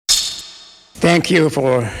Thank you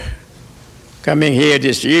for coming here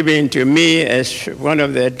this evening to me as one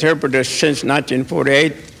of the interpreters since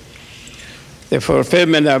 1948. The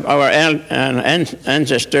fulfillment of our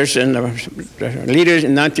ancestors and leaders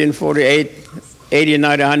in 1948,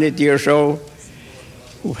 89, 100 years old,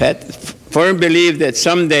 who had firm belief that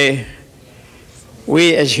someday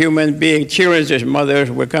we as human beings, children as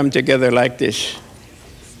mothers, will come together like this.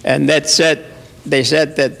 And that said, they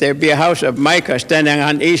said that there'd be a house of Micah standing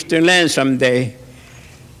on eastern land someday.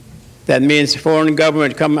 That means foreign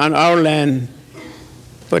government come on our land,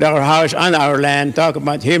 put our house on our land, talk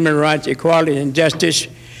about human rights, equality, and justice,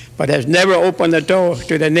 but has never opened the door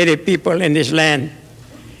to the native people in this land.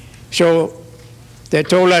 So they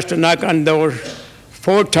told us to knock on doors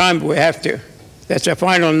 4 times we have to. That's a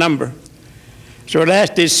final number. So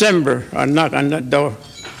last December, I knocked on the door.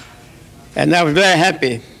 And I was very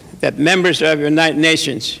happy that members of the United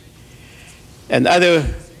Nations and other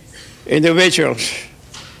individuals,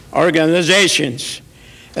 organizations,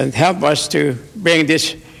 and help us to bring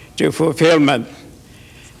this to fulfillment.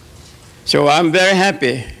 So I'm very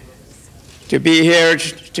happy to be here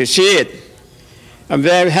to see it. I'm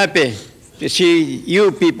very happy to see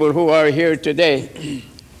you people who are here today,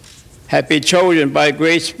 have been chosen by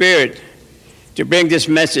Great Spirit to bring this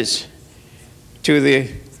message to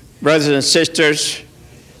the brothers and sisters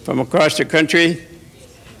from across the country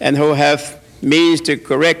and who have means to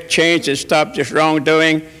correct, change, and stop this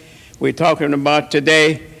wrongdoing we're talking about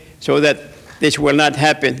today so that this will not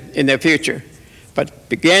happen in the future, but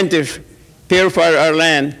begin to purify our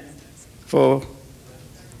land for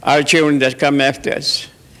our children that come after us.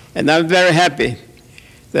 And I'm very happy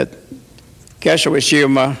that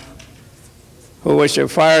Keshawashima, who was a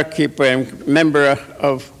firekeeper and member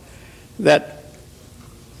of that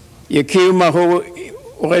Yakima, who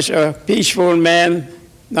was a peaceful man,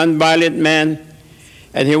 nonviolent man,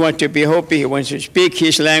 and he wanted to be Hopi. He wants to speak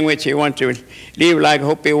his language. He wants to live like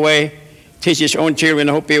Hopi way, teach his own children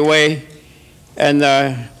Hopi way. And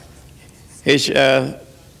his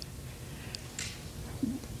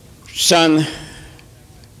son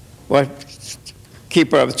was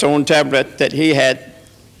keeper of stone tablet that he had.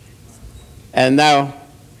 And now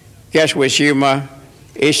Keshawashima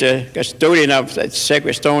is a custodian of that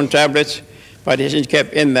sacred stone tablets, but it is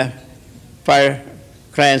kept in the Fire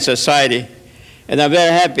Clan Society. And I'm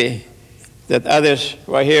very happy that others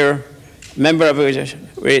were here, member of the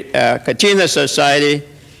Kachina Society,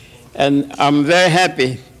 and I'm very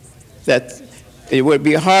happy that it would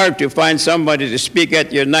be hard to find somebody to speak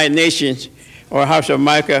at the United Nations or House of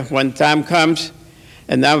Micah when time comes.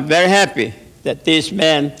 And I'm very happy that these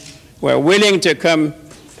men were willing to come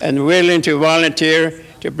and willing to volunteer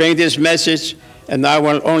to bring this message, and I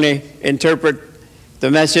will only interpret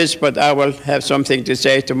the message, but I will have something to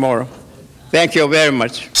say tomorrow. Thank you very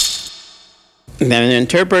much. And the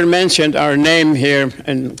interpreter mentioned our name here,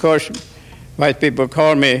 and of course, white people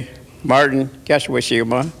call me Martin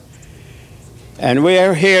Keshawashima. And we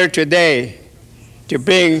are here today to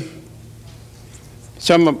bring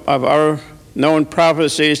some of our known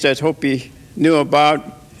prophecies that Hopi knew about,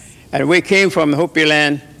 and we came from Hopi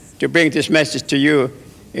land to bring this message to you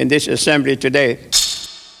in this assembly today.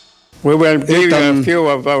 We will give you a few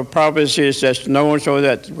of our prophecies that's known so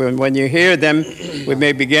that when you hear them, we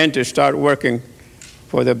may begin to start working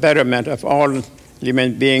for the betterment of all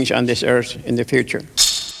human beings on this earth in the future.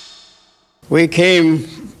 We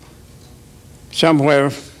came somewhere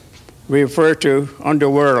referred to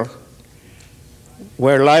underworld,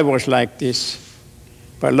 where life was like this,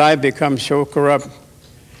 but life becomes so corrupt,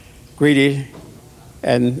 greedy,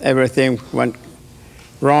 and everything went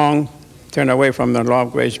wrong, turned away from the law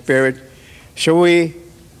of Great Spirit. So we,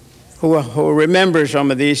 who remember some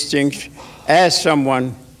of these things, ask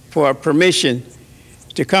someone for permission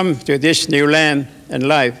to come to this new land and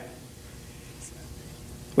life.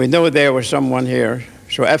 We know there was someone here.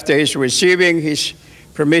 So after his receiving his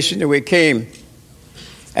permission, we came.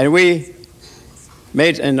 And we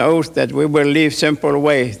made an oath that we will live simple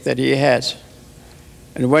way that he has.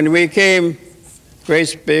 And when we came, Great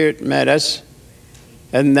Spirit met us.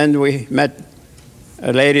 And then we met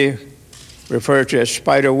a lady referred to as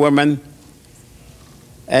Spider Woman,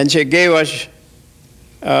 and she gave us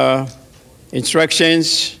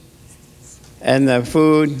instructions and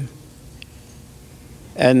food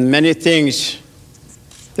and many things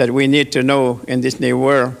that we need to know in this new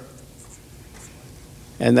world.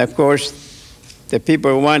 And of course, the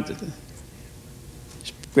people want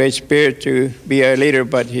Great Spirit to be our leader,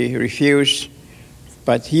 but he refused.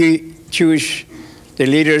 But he chose the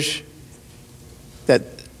leaders that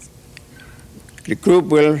the group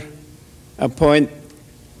will appoint,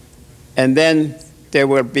 and then they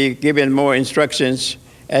will be given more instructions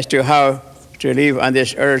as to how to live on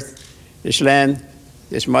this earth, this land,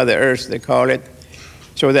 this Mother Earth, they call it,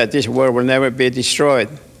 so that this world will never be destroyed.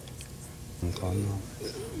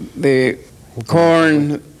 The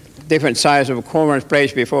corn, different size of corn is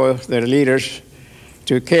placed before the leaders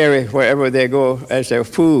to carry wherever they go as their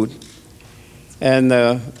food. And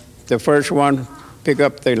the first one pick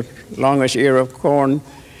up the longest ear of corn,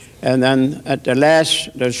 and then at the last,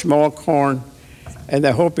 the small corn, and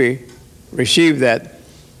the HOPI received that,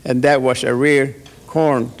 and that was a real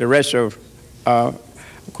corn. The rest of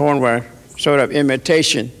corn were sort of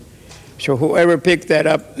imitation. So whoever picked that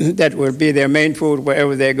up, that will be their main food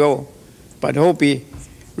wherever they go. But HOPI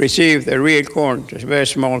received the real corn, just very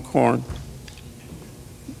small corn.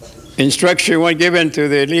 Instruction was given to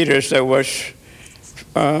the leaders that was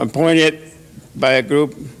appointed by a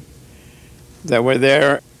group that were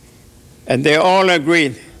there, and they all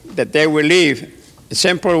agreed that they would live a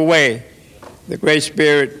simple way the Great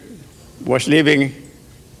Spirit was living,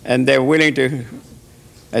 and they're willing to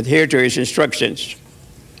adhere to his instructions.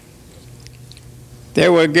 They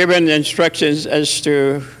were given instructions as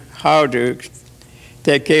to how to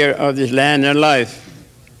take care of this land and life.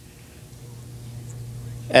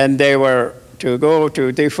 And they were to go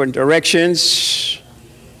to different directions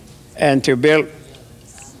and to build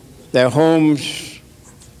their homes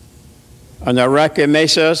on the rocky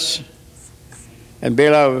mesas and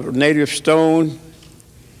build out of native stone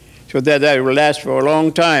so that they will last for a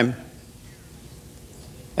long time.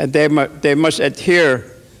 And they must adhere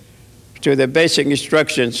to the basic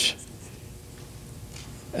instructions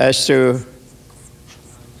as to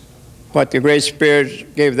what the Great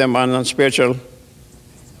Spirit gave them on a spiritual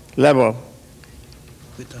level.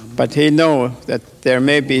 But he knows that there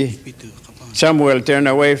may be some will turn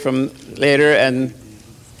away from later, and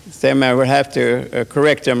they may will have to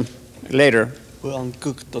correct them later.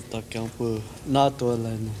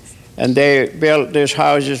 And they built these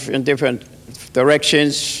houses in different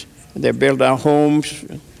directions. They built their homes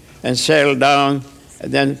and settled down,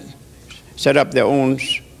 and then set up their own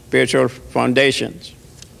spiritual foundations.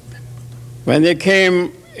 When they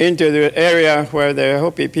came into the area where the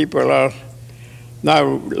Hopi people are now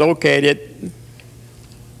located,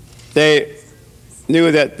 they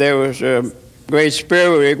knew that there was a Great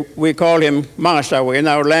Spirit. We call him Master in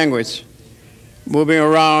our language, moving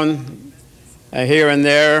around here and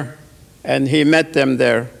there, and he met them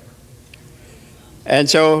there. And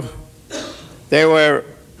so there were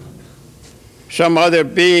some other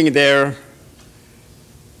being there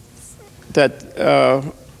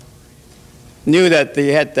that knew that he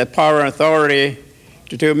had the power and authority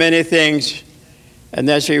to do many things, and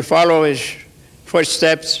as you follow his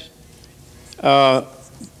footsteps, the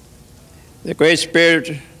Great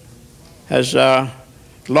Spirit has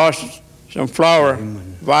lost some flour,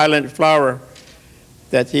 violent flour,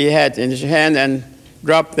 that he had in his hand and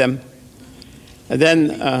dropped them. And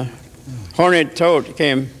then horned toad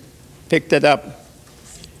came, picked it up.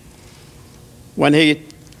 When he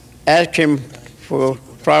asked him for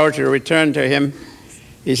flour to return to him,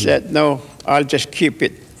 he said, "No, I'll just keep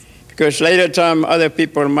it. Because later time other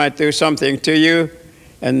people might do something to you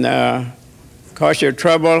and cause you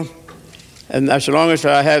trouble. And as long as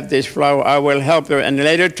I have this flour, I will help you. And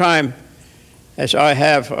later time, as I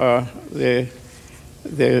have the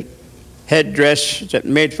headdress that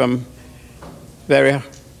made from very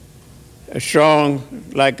strong,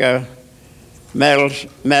 like a metal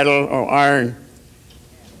or iron,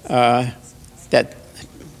 that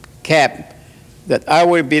cap, that I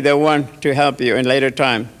will be the one to help you in later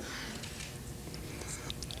time."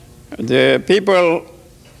 The people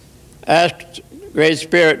asked Great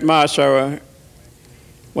Spirit Master,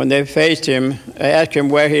 when they faced him, they asked him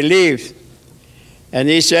where he lives. And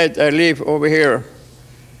he said, "I live over here,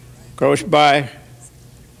 close by,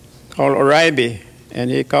 called Oribe," and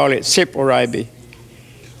he called it Sip Oribe.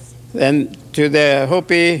 Then to the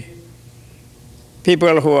Hopi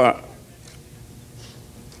people who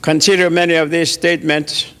consider many of these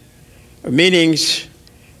statements, meanings,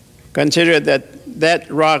 consider that that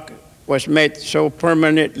rock was made so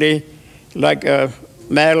permanently, like a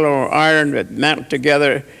metal or iron that melt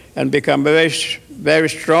together and become a very, very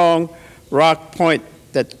strong rock point,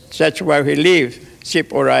 that's where he lives,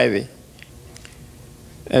 Sip Oribe.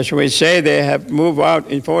 As we say, they have moved out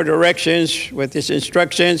in 4 directions with his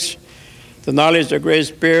instructions. The knowledge the Great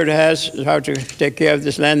Spirit has how to take care of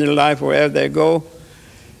this land and life wherever they go.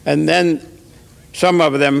 And then some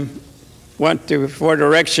of them went to 4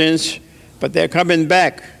 directions, but they're coming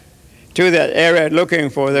back to that area looking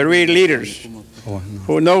for the real leaders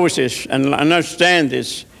who knows this and understand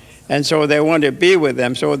this and so they want to be with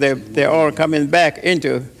them. So they're all coming back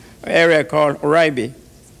into an area called Oribe.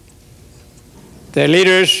 The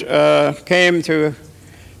leaders came to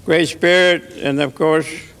Great Spirit, and of course,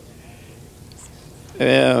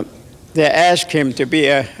 they asked him to be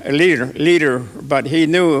a leader, but he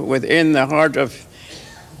knew within the heart of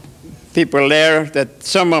people there that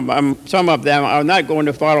some of them are not going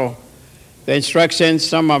to follow the instructions.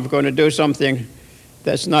 Some are going to do something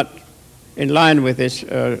that's not in line with his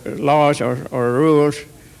laws or rules,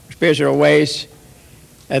 spiritual ways,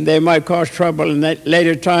 and they might cause trouble in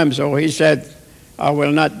later times. So he said, I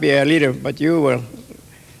will not be a leader, but you will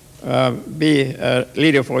be a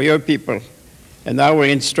leader for your people, and I will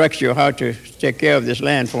instruct you how to take care of this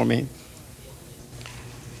land for me.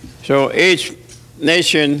 So each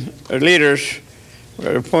nation leaders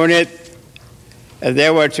were appointed, and they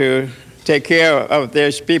were to take care of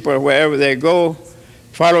these people wherever they go,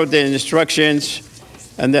 follow the instructions,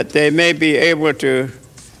 and that they may be able to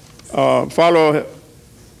follow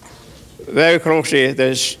very closely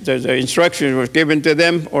the instruction was given to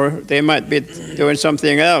them, or they might be doing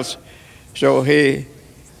something else. So he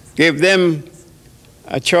gave them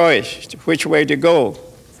a choice which way to go,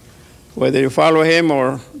 whether to follow him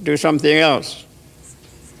or do something else.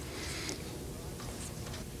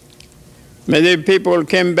 Many people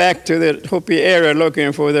came back to the HOPI area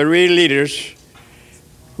looking for the real leaders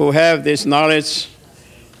who have this knowledge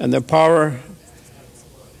and the power,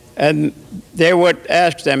 and they would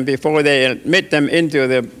ask them before they admit them into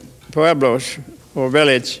the pueblos or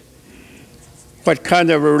village, what kind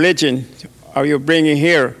of religion are you bringing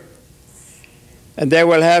here? And they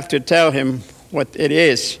will have to tell him what it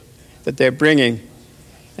is that they're bringing.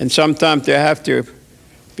 And sometimes they have to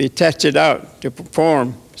be tested out to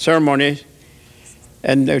perform ceremonies.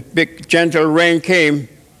 And the big gentle rain came,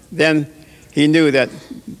 then he knew that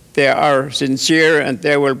they are sincere and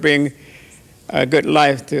they will bring a good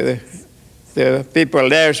life to the people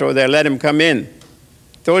there, so they let him come in.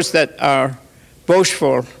 Those that are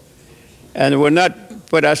boastful and will not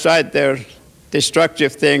put aside their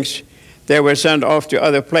destructive things, they were sent off to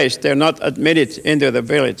other place. They're not admitted into the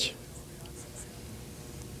village.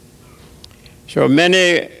 So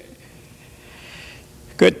many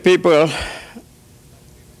good people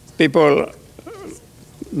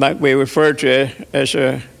like we refer to as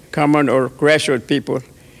a common or grassroots people,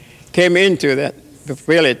 came into that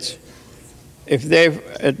village. If they've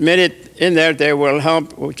admitted in there, they will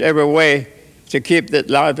help whichever way to keep that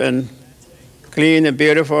life and clean and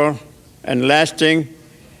beautiful and lasting.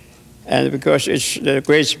 And because it's the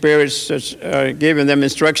Great Spirits that's giving them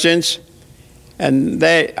instructions, and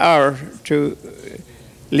they are to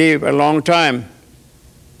live a long time.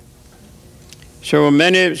 So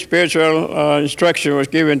many spiritual instruction was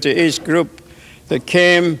given to each group that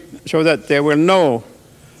came so that they will know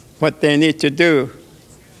what they need to do,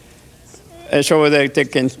 and so that they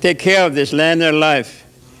can take care of this land and life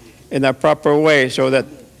in a proper way, so that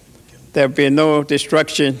there be no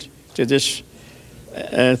destruction to this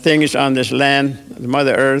things on this land, the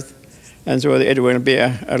Mother Earth, and so that it will be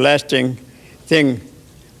a lasting thing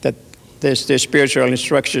that this spiritual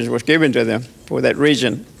instructions was given to them for that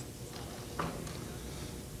reason.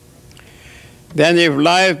 Then if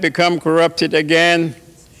life become corrupted again,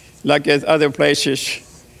 like at other places,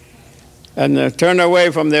 and turn away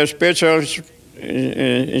from their spiritual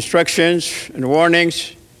instructions and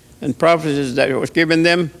warnings and prophecies that was given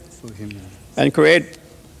them, and create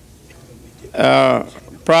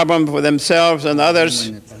problem for themselves and others,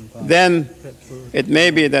 then it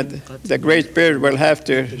may be that the Great Spirit will have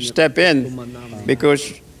to step in,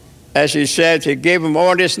 because, as he said, he gave them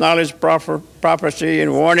all this knowledge, prophecy,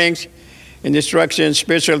 and warnings, and instructions,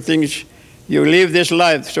 spiritual things. You live this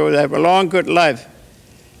life so they have a long, good life.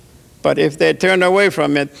 But if they turn away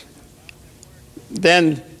from it,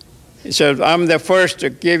 then he said, I'm the first to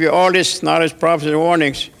give you all this knowledge, prophecy, and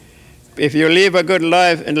warnings. If you live a good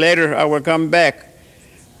life, and later I will come back.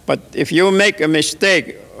 But if you make a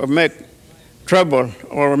mistake or make trouble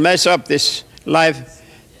or mess up this life,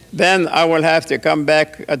 then I will have to come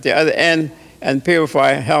back at the other end and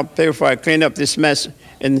help purify, clean up this mess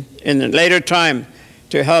in a later time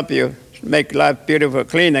to help you make life beautiful,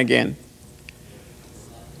 clean again.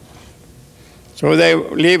 So they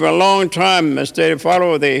live a long time as they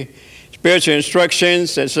follow the spiritual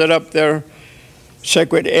instructions. They set up their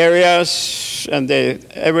sacred areas, and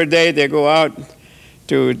every day they go out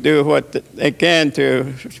to do what they can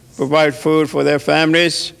to provide food for their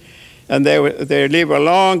families, and they live a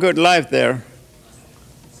long, good life there.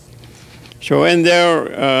 So in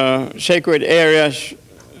their sacred areas,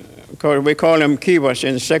 we call them KEEPERZ,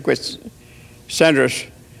 in sacred centers,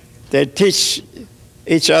 they teach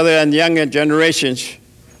each other and younger generations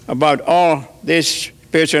about all these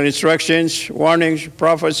spiritual instructions, warnings,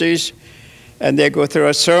 prophecies, and they go through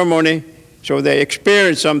a ceremony so they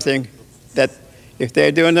experience something that if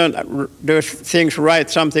they do not do things right,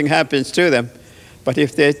 something happens to them. But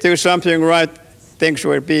if they do something right, things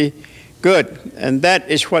will be good. And that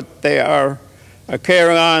is what they are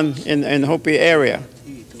carrying on in HOPI area.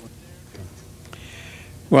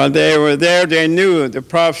 While they were there, they knew the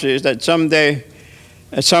prophecies that someday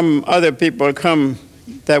some other people come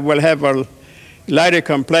that will have a lighter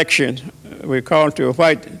complexion. We call it a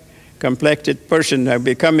white complected person that will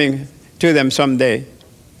be coming to them someday.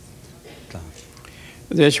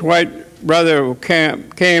 This white brother who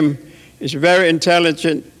came is a very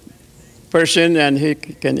intelligent person, and he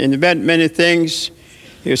can invent many things.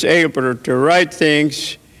 He is able to write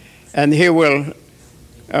things, and he will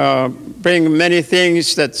bring many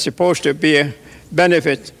things that's supposed to be a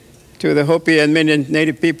benefit to the Hopi and many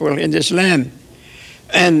Native people in this land.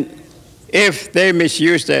 And if they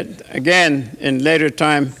misuse that, again, in later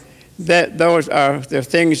time, those are the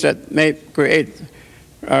things that may create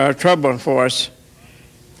trouble for us.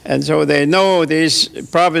 And so they know these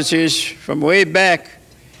prophecies from way back,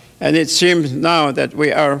 and it seems now that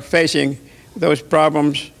we are facing those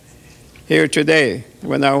problems here today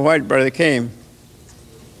when our white brother came.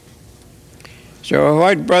 So a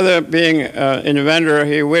white brother being an inventor,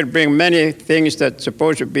 he will bring many things that's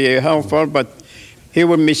supposed to be helpful, but he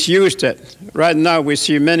will misuse that. Right now we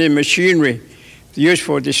see many machinery used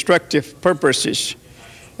for destructive purposes.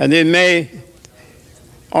 And it may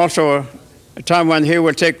also a time when he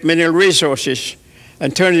will take mineral resources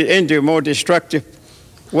and turn it into more destructive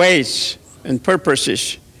ways and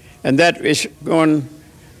purposes. And that is going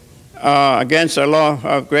against the law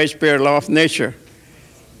of Great Spirit, law of nature.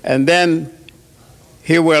 And then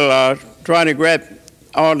he will try to grab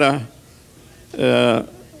all the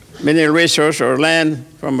mineral resource or land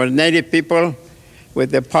from the native people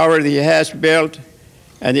with the power that he has built,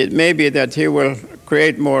 and it may be that he will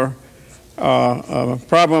create more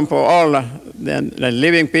problem for all the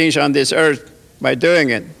living beings on this earth by doing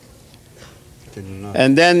it.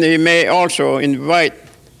 And then he may also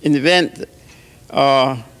invent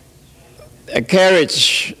a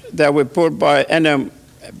carriage that we put by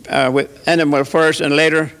with animal first and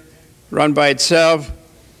later run by itself,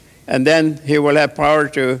 and then he will have power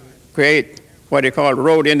to create what he called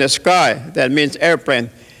road in the sky. That means airplane,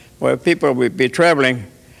 where people will be traveling.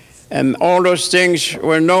 And all those things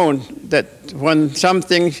were known, that when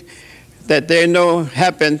something that they know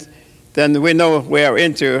happened, then we know we are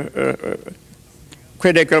into a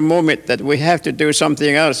critical moment that we have to do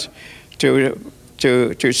something else to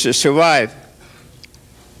survive.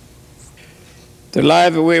 The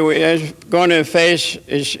life we are going to face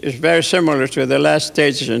is very similar to the last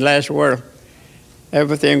stages in the last world.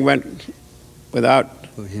 Everything went without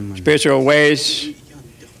spiritual ways,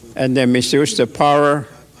 and they misused the power.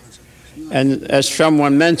 And as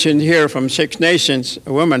someone mentioned here from Six Nations,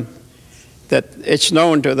 a woman, that it's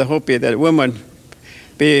known to the Hopi that women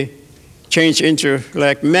be changed into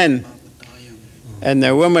like men, and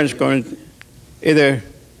the woman's going to either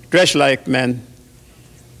dress like men,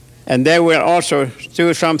 and they will also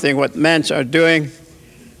do something what men are doing,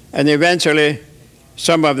 and eventually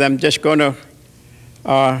some of them just going to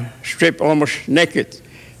strip almost naked.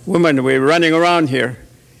 Women, we're running around here,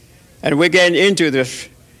 and we're getting into this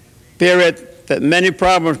period that many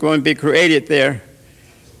problems are going to be created there.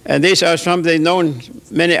 And these are something known,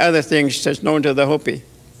 many other things that's known to the Hopi.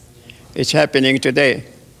 It's happening today.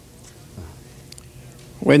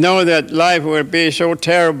 We know that life will be so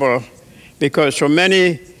terrible because so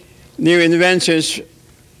many new inventions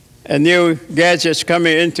and new gadgets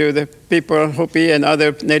coming into the people, Hopi and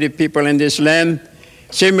other native people in this land,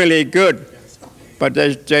 seemingly good, but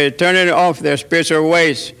they turn it off their spiritual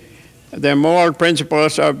ways. Their moral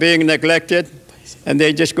principles are being neglected, and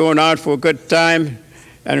they're just going out for a good time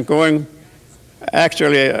and going,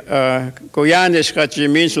 actually,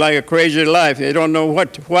 Koyaniskachi means like a crazy life. They don't know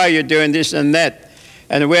why you're doing this and that.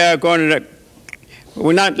 And we're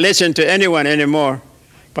not listening to anyone anymore.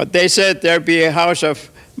 But they said there'll be a house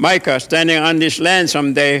of Micah standing on this land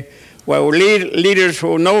someday where leaders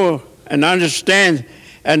who know and understand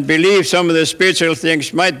and believe some of the spiritual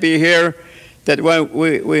things might be here, that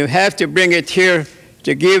we have to bring it here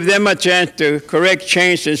to give them a chance to correct,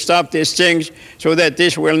 change, and stop these things so that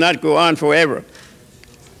this will not go on forever.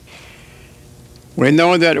 We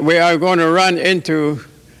know that we are going to run into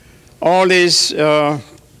all these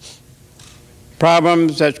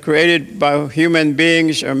problems that's created by human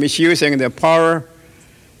beings or misusing the power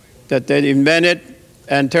that they invented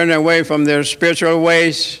and turn away from their spiritual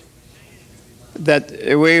ways. that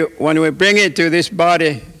when we bring it to this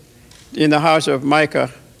body in the house of Micah,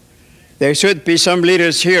 there should be some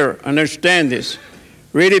leaders here understand this,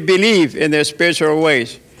 really believe in their spiritual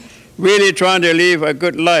ways, really trying to live a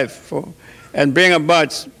good life and bring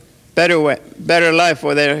about better life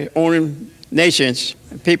for their own nations,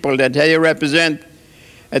 people that they represent,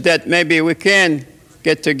 and that maybe we can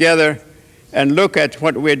get together and look at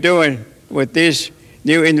what we're doing with these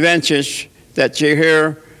new inventions that you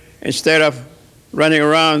hear, instead of running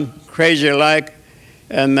around crazy like,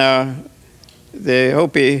 and the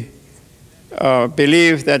HOPI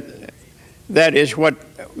believe that that is what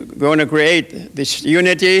going to create this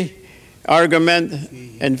unity, argument,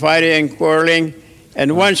 and fighting and quarreling.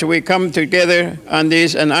 And once we come together on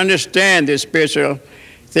this and understand the spiritual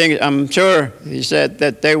things, I'm sure, he said,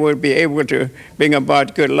 that they will be able to bring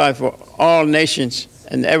about good life for all nations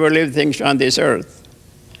and ever live things on this earth.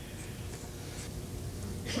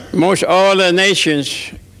 Most all the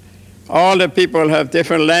nations, all the people have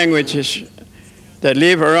different languages that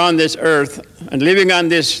live around this earth and living on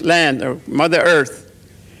this land, or Mother Earth.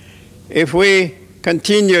 If we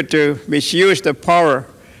continue to misuse the power,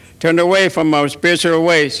 turn away from our spiritual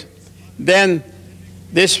ways, then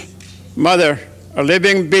this mother, a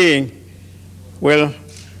living being, will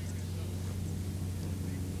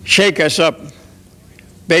shake us up.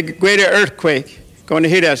 Big, greater earthquake going to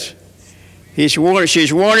hit us. She's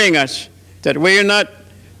warning us that we are not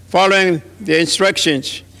following the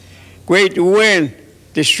instructions. Great wind,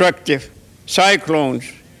 destructive,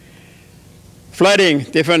 cyclones, flooding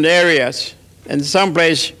different areas. In some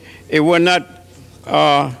place it will not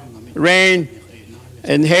rain,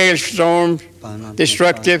 and hailstorms,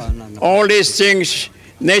 destructive. All these things,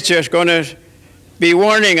 nature is going to be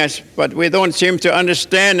warning us, but we don't seem to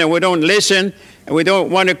understand, and we don't listen, and we don't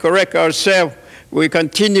want to correct ourselves. We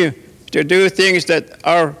continue to do things that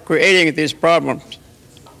are creating these problems.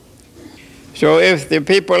 So if the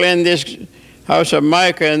people in this house of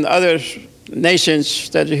Micah and other nations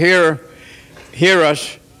that hear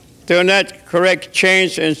us do not correct,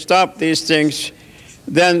 change, and stop these things,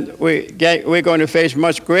 then we're going to face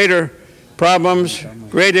much greater problems,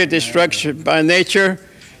 greater destruction by nature,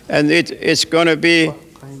 and it's going to be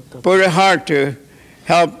very hard to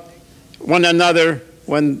help one another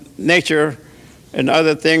when nature and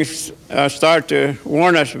other things start to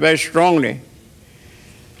warn us very strongly.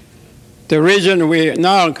 The reason we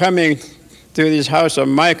now are coming to this house of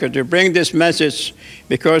Micah to bring this message,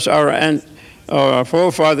 because our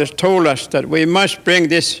forefathers told us that we must bring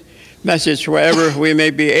this message wherever we may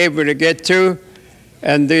be able to get to,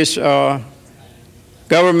 and this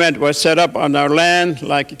government was set up on our land,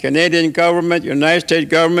 like the Canadian government, United States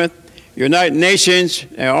government, United Nations,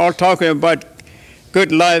 and all talking about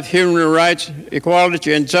good life, human rights,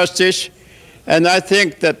 equality, and justice. And I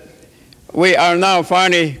think that we are now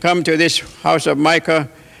finally come to this house of Micah.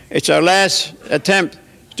 It's our last attempt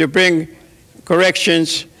to bring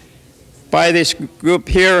corrections by this group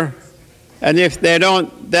here. And if they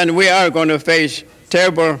don't, then we are going to face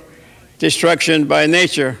terrible destruction by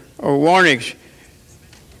nature or warnings.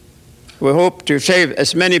 We hope to save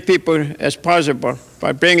as many people as possible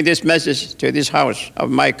by bringing this message to this house of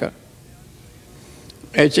Micah.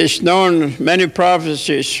 It is known, many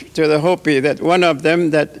prophecies to the HOPI, that one of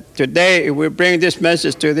them, that today we bring this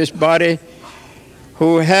message to this body,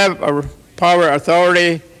 who have a power,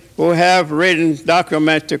 authority, who have written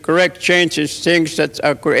documents to correct changes, things that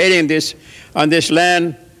are creating this on this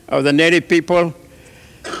land of the native people.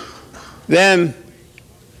 Then,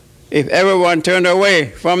 if everyone turned away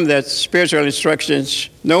from the spiritual instructions,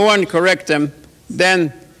 no one correct them,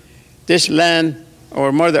 then this land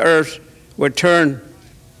or Mother Earth would turn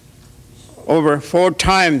over 4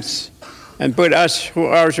 times and put us who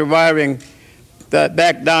are surviving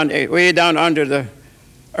back down, way down under the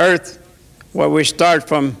earth, where we start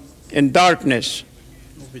from in darkness,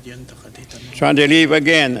 trying to leave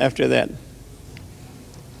again after that.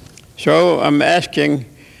 So I'm asking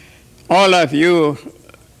all of you,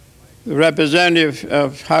 the representative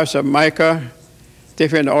of House of Micah,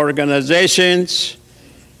 different organizations,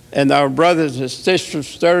 and our brothers and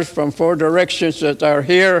sisters from 4 directions that are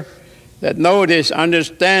here, that know this,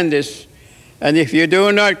 understand this. And if you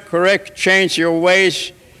do not correct, change your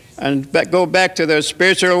ways, and go back to the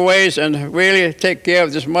spiritual ways and really take care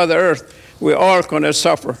of this Mother Earth, we're all going to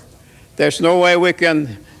suffer. There's no way we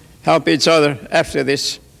can help each other after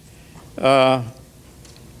this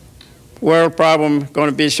world problem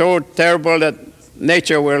going to be so terrible that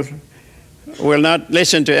nature will not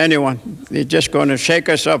listen to anyone. They're just going to shake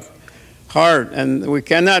us up hard, and we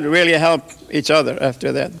cannot really help each other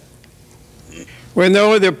after that. We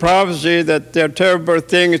know the prophecy that there are terrible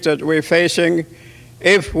things that we're facing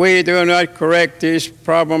if we do not correct these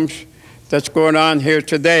problems that's going on here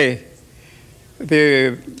today.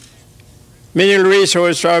 The mineral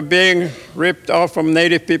resources are being ripped off from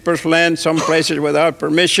native people's land, some places without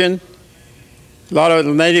permission. A lot of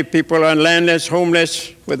the native people are landless,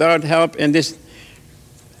 homeless, without help in this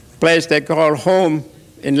place they call home,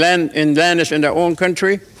 landless in their own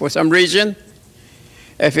country for some reason.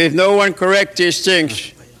 If no one corrects these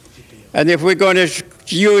things, and if we're going to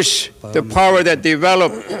use the power that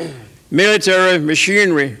developed military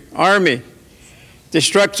machinery, army,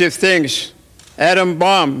 destructive things, atom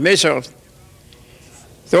bomb, missiles,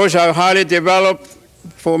 those are highly developed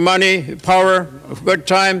for money, power, good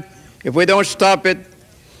time. If we don't stop it,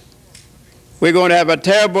 we're going to have a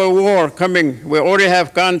terrible war coming. We already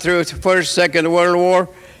have gone through the First, Second World War,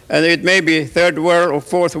 and it may be Third World or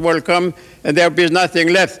Fourth World come, and there'll be nothing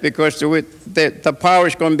left because the power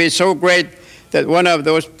is going to be so great that one of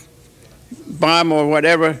those bomb or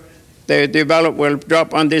whatever they develop will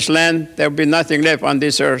drop on this land. There'll be nothing left on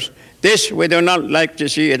this earth. This, we do not like to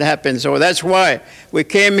see it happen. So that's why we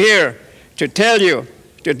came here to tell you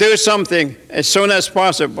to do something as soon as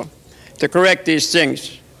possible to correct these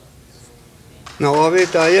things.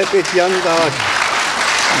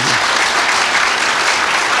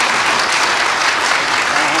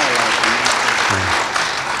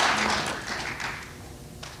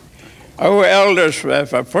 Our elders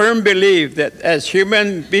have a firm belief that as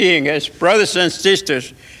human beings, as brothers and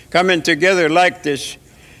sisters coming together like this,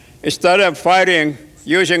 instead of fighting,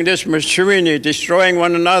 using this machinery, destroying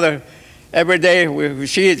one another every day, we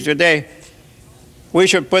see it today, we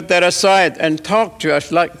should put that aside and talk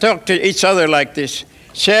to each other like this.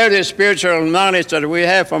 Share the spiritual knowledge that we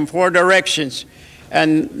have from four directions.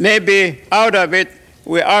 And maybe out of it,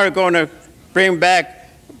 we are going to bring back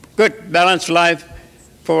good, balanced life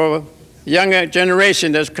for younger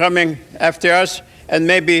generation that's coming after us, and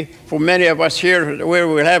maybe for many of us here, we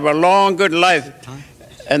will have a long, good life.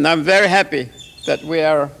 And I'm very happy that we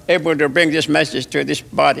are able to bring this message to this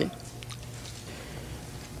body.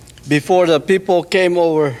 Before the people came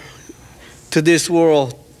over to this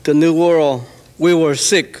world, the new world, we were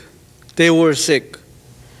sick. They were sick.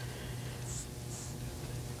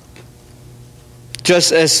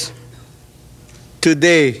 Just as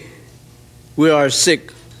today we are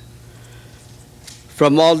sick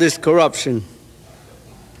from all this corruption.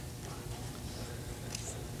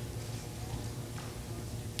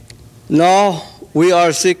 Now we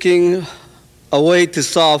are seeking a way to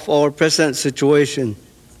solve our present situation.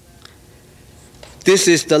 This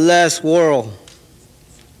is the last world.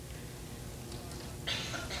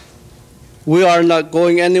 We are not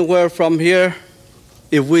going anywhere from here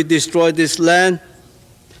if we destroy this land.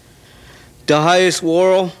 The highest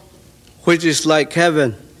world, which is like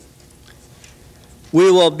heaven,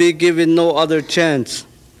 we will be given no other chance.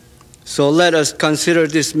 So let us consider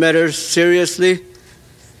this matter seriously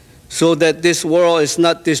so that this world is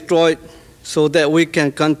not destroyed, so that we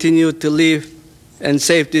can continue to live and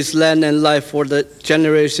save this land and life for the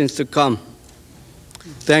generations to come.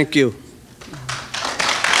 Thank you.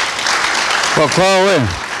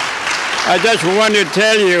 I just want to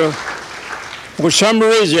tell you, for some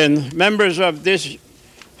reason, members of this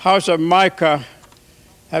House of Micah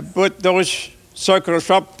have put those circles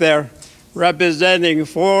up there representing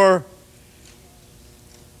four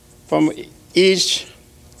from east,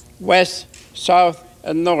 west, south,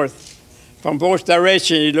 and north. From both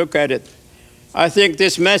directions you look at it. I think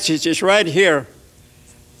this message is right here.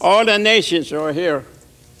 All the nations are here.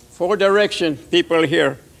 Four direction people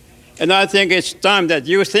here. And I think it's time that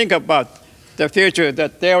you think about the future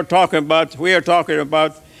that they are talking about, we are talking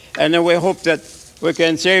about, and then we hope that we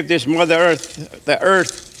can save this Mother Earth, the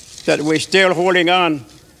earth that we're still holding on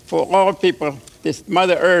for all people. This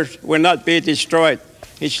Mother Earth will not be destroyed.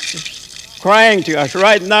 It's crying to us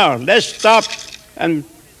right now. Let's stop and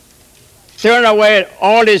turn away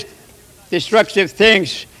all these destructive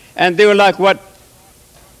things and do like what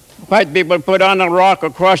white people put on a rock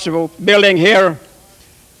across the building here.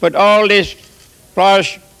 Put all these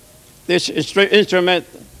instrument,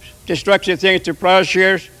 destructive things to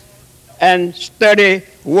plowshares and study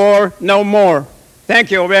war no more. Thank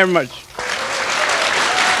you very much.